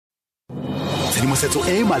tshedimosetso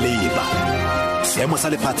e e maleba, seemo sa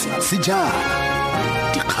lefatshe se jang,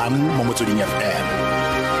 dikgang mo Motsweding FM,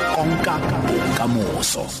 konka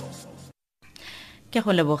bokamoso. Ke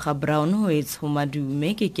go leboga Brown ho etsho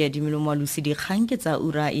madume ke Keadimilwe Moalusi dikgang ke tsa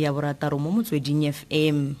ura ya Borataro mo Motsweding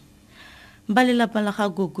FM. Ba lelapa la ga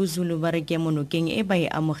Gugu Zulu ba re ke monokeng e ba e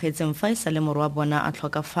amogetseng fa e sa le morwa bona a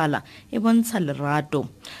tlhokafala e bontsha lerato.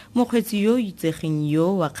 Mokgweetsi yo itsegeng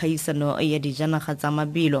yo wa kgaisano ya dijanaga tsa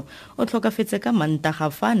mabilo o tlhokafetse ka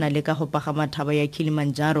Mantaga fa na le ka go pagama thaba ya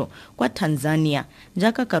Kilimanjaro kwa Tanzania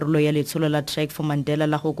jaaka karolo ya letsholo la Track for Mandela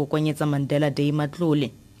la go kokonyetsa Mandela Day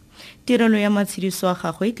matlole. Tirelo ya matshediso a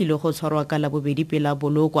gagwe e tlile go tshwarwa ka la bobedi pela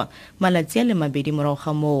bolokwa malatsi a le mabedi morago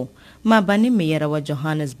ga moo. Maabane Meiyara wa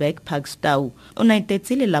Jhb Parks Tau o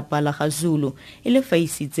naitetse lelapa la ga Zulu e le fa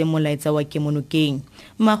isitse molaetsa wa kemonokeng.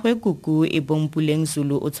 Mmagwe Gugu e Bompuleng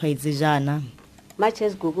Zulu o tshwaetse jana. Much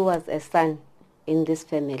as Gugu was a son in this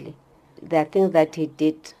family, there are things that he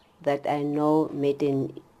did that I know made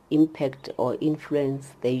an impact or influence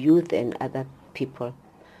the youth and other people.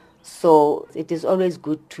 So it is always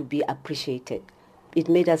good to be appreciated. It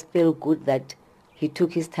made us feel good that he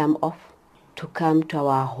took his time off to come to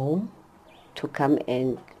our home, to come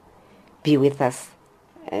and be with us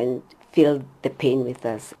and feel the pain with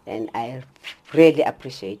us. And I really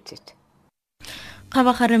appreciate it.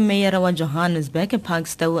 Kgabagare Meiyara wa Jhb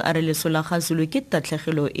Parks Tau a re leso la ga Zulu ke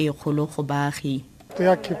tatlhegelo e kgolo go baagi. They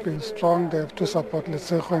are keeping strong. They have to support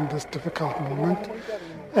leso in this difficult moment.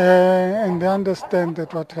 And they understand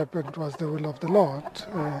that what happened was the will of the Lord.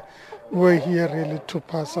 We're here really to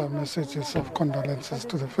pass our messages of condolences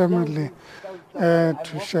to the family,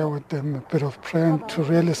 to share with them a bit of prayer, and to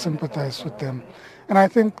really sympathize with them. And I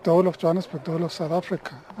think the whole of Johannesburg, the whole of South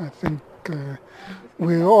Africa, I think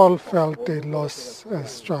we all felt a loss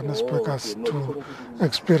as Johannesburgers to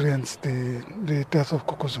experience the death of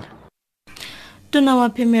Gugu Zulu. Tona wa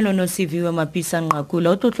Phemelo no Siviwe Mapisa Nqakula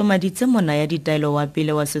o tlotlomaditse mona ya ditaelo wa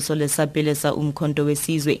pele wa sesole sa pele sa Umkhonto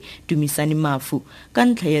wesizwe Dumisani Mafu ka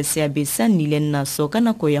ntlha ya seabe sa nnile nnaso ka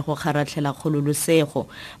nako ya go kgaratlhela kgololosego.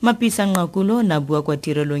 Mapisa Nqakula o na bua kwa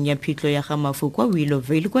tirelong ya phitlho ya ga Mafu kwa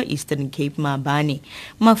Willowvale kwa Eastern Cape Maabane.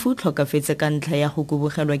 Mafu tlhokafetse ka ntlha ya go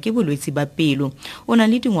kubogelwa ke bolwetse ba pelo. O na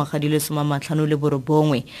le dingwaga di le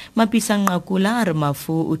 59. Mapisa Nqakula a re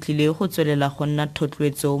Mafu o tlile go tswelela go nna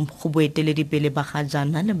thotloetso go boeteledipele fought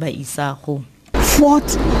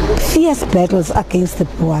fierce battles against the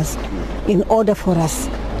Boers in order for us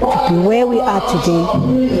to be where we are today,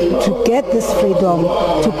 to get this freedom,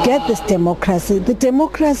 to get this democracy, the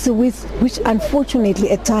democracy which unfortunately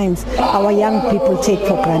at times our young people take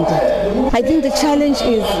for granted. I think the challenge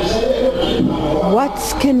is what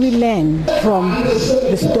can we learn from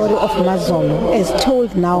the story of Mazolo as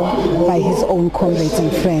told now by his own comrades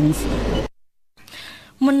and friends.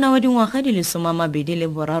 Monna wa dingwaga di le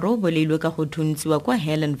 23 boleilwe ka go thuntsiwa kwa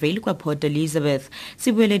Helenvale kwa Port Elizabeth.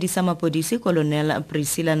 Sebueledi sa mapodisi Colonel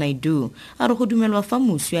Priscilla Naidu a re go dumelwa fa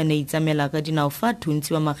musu ya ne itsamela ka dinao fa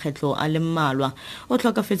thuntsiwa makgetlo a le mmalwa. O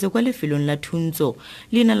tlhokafetse kwa lefelong la thuntso.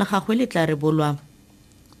 Leina la gagwe le tla rebolwa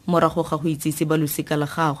morago ga go itsise ba losika la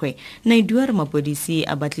gagwe. Naidu a re mapodisi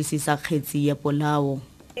a batlisisa kgetsi ya polao.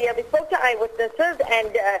 Yeah, we spoke to eyewitnesses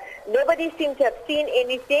and nobody seemed to have seen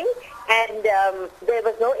anything, and there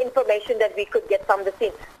was no information that we could get from the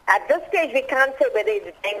scene. At this stage, we can't say whether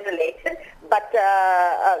it's gang-related, but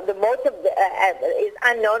the motive is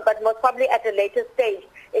unknown, but most probably at a later stage,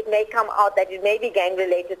 it may come out that it may be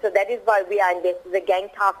gang-related. So that is why we are the gang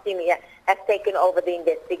task team here has taken over the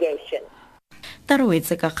investigation.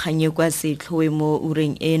 Tarowetse ka kganye kwa setlhoe mo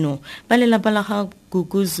ureng eno ba lelapa la ga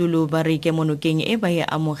Gugu Zulu ba re ke monokeng e ba e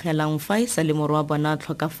amogelang fa e sa le morwa bona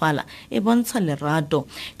tlhokafala e bontsha lerato.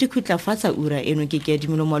 Dikhutlafatsa ura eno ke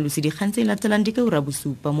Keadimilwe Moalusi dikgang tse latelang di ka ura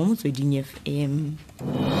bosupa mo Motsweding FM.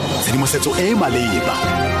 Tshedimosetso e e maleba,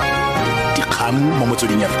 dikgang mo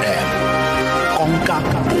Motsweding FM, konka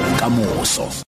bokamoso.